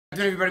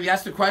Everybody, we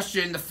asked the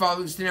question, the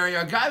following scenario.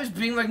 A guy was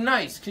being like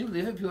nice. Can you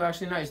believe it? People are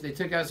actually nice. They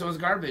took out someone's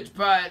garbage,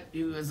 but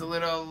he was a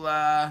little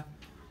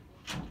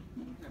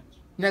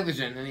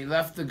negligent, and he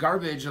left the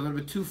garbage a little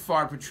bit too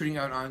far, protruding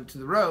out onto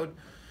the road,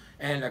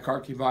 and a car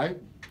came by, and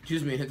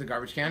hit the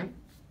garbage can,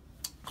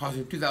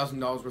 causing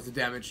 $2,000 worth of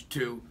damage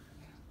to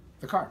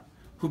the car.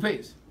 Who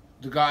pays?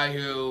 The guy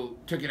who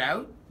took it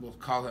out, we'll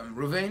call him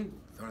Ruvain.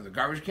 The owner of the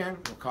garbage can,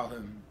 we'll call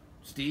him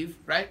Steve,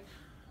 right?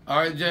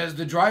 Or does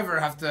the driver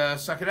have to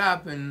suck it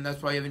up, and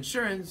that's why you have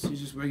insurance? He's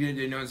just, what are you going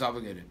to do? No one's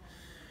obligated.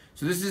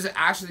 So this is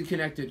actually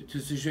connected to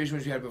the situation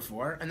which we had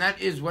before, and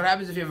that is what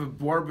happens if you have a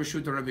bor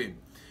b'reshut harabim.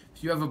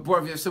 If you have a bor,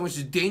 if you have something which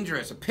is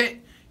dangerous, a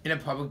pit in a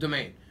public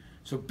domain.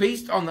 So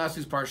based on last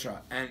week's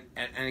parsha, and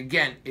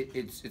again,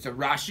 it's a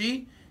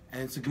Rashi,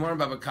 and it's a Gemara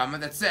Baba Kama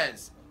that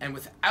says, and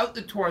without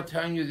the Torah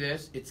telling you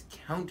this, it's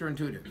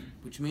counterintuitive,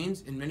 which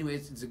means in many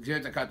ways it's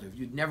exert hakatuv.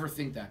 You'd never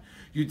think that.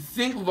 You'd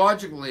think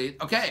logically,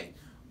 okay,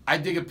 I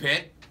dig a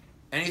pit,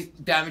 any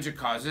damage it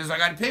causes, I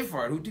got to pay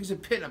for it. Who digs a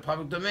pit in a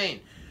public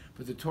domain?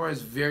 But the Torah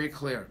is very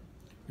clear.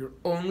 You're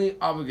only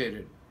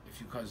obligated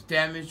if you cause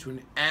damage to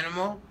an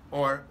animal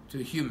or to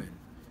a human,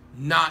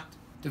 not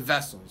the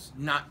vessels,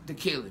 not the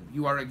kelim.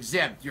 You are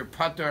exempt. You're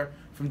patur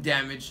from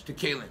damage to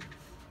kelim.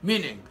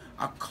 Meaning,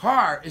 a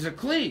car is a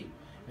kli,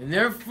 and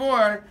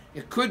therefore,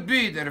 it could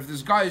be that if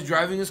this guy is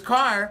driving his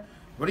car,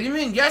 what do you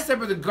mean? Yes, I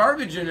put the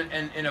garbage in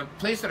a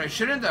place that I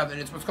shouldn't have, and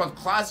it's what's called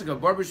classic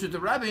of bor b'reshut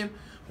harabim.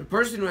 The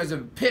person who has a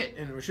pit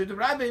in Reshut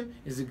harabim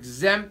is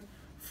exempt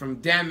from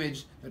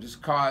damage that is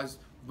caused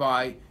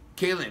by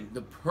kelim.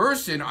 The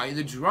person, i.e.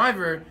 the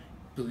driver,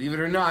 believe it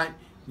or not,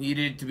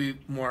 needed to be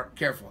more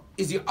careful.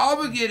 Is he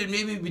obligated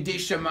maybe b'dei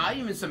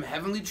shamayim in some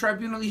heavenly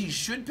tribunal he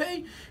should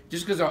pay?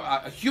 Just because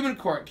a human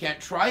court can't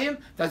try him?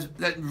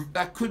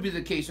 That could be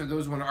the case, or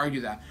those want to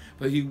argue that.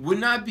 But he would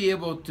not be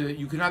able to,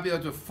 you could not be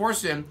able to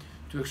force him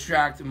to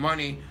extract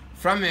money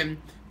from him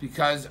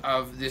because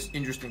of this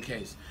interesting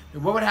case.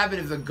 Now, what would happen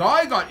if the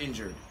guy got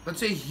injured? Let's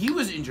say he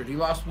was injured, he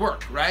lost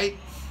work, right?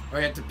 Or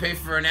he had to pay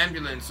for an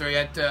ambulance, or he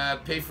had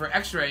to pay for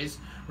x-rays,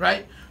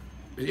 right?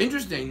 It's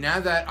interesting, now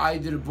that I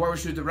did a bor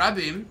b'reshut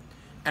harabim,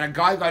 and a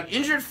guy got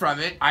injured from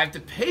it, I have to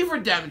pay for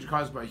damage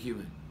caused by a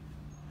human.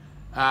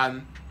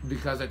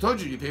 Because I told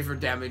you pay for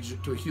damage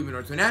to a human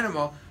or to an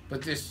animal,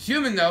 but this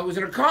human, though, was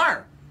in a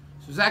car.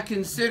 So is that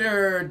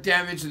considered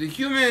damage to the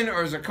human,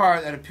 or is a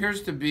car? That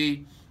appears to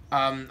be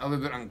a little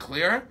bit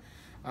unclear.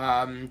 We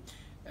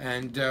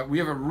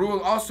have a rule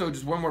also,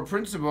 just one more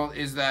principle,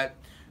 is that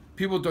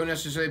people don't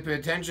necessarily pay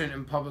attention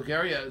in public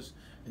areas,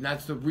 and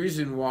that's the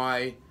reason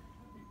why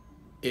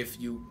if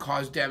you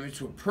cause damage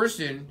to a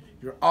person,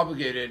 you're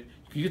obligated.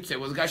 You could say,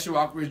 well, the guy should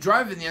walk where he's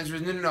driving. The answer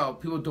is no.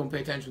 People don't pay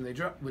attention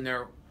when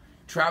they're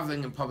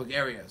traveling in public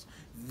areas.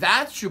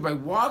 That's true by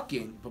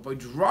walking, but by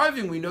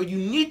driving, we know you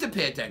need to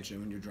pay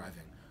attention when you're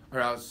driving, or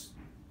else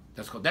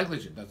that's called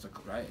negligent. That's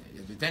right.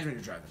 You pay attention when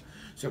you're driving.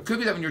 So it could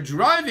be that when you're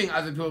driving,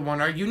 other people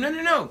want to argue,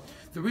 no.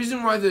 The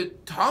reason why the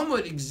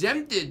Talmud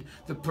exempted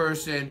the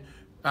person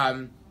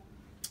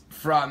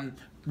from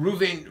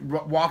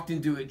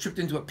Reuven tripped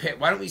into a pit.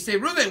 Why don't we say,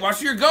 Reuven,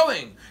 watch where you're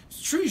going?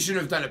 It's true you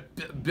shouldn't have done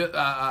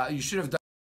it. You should have done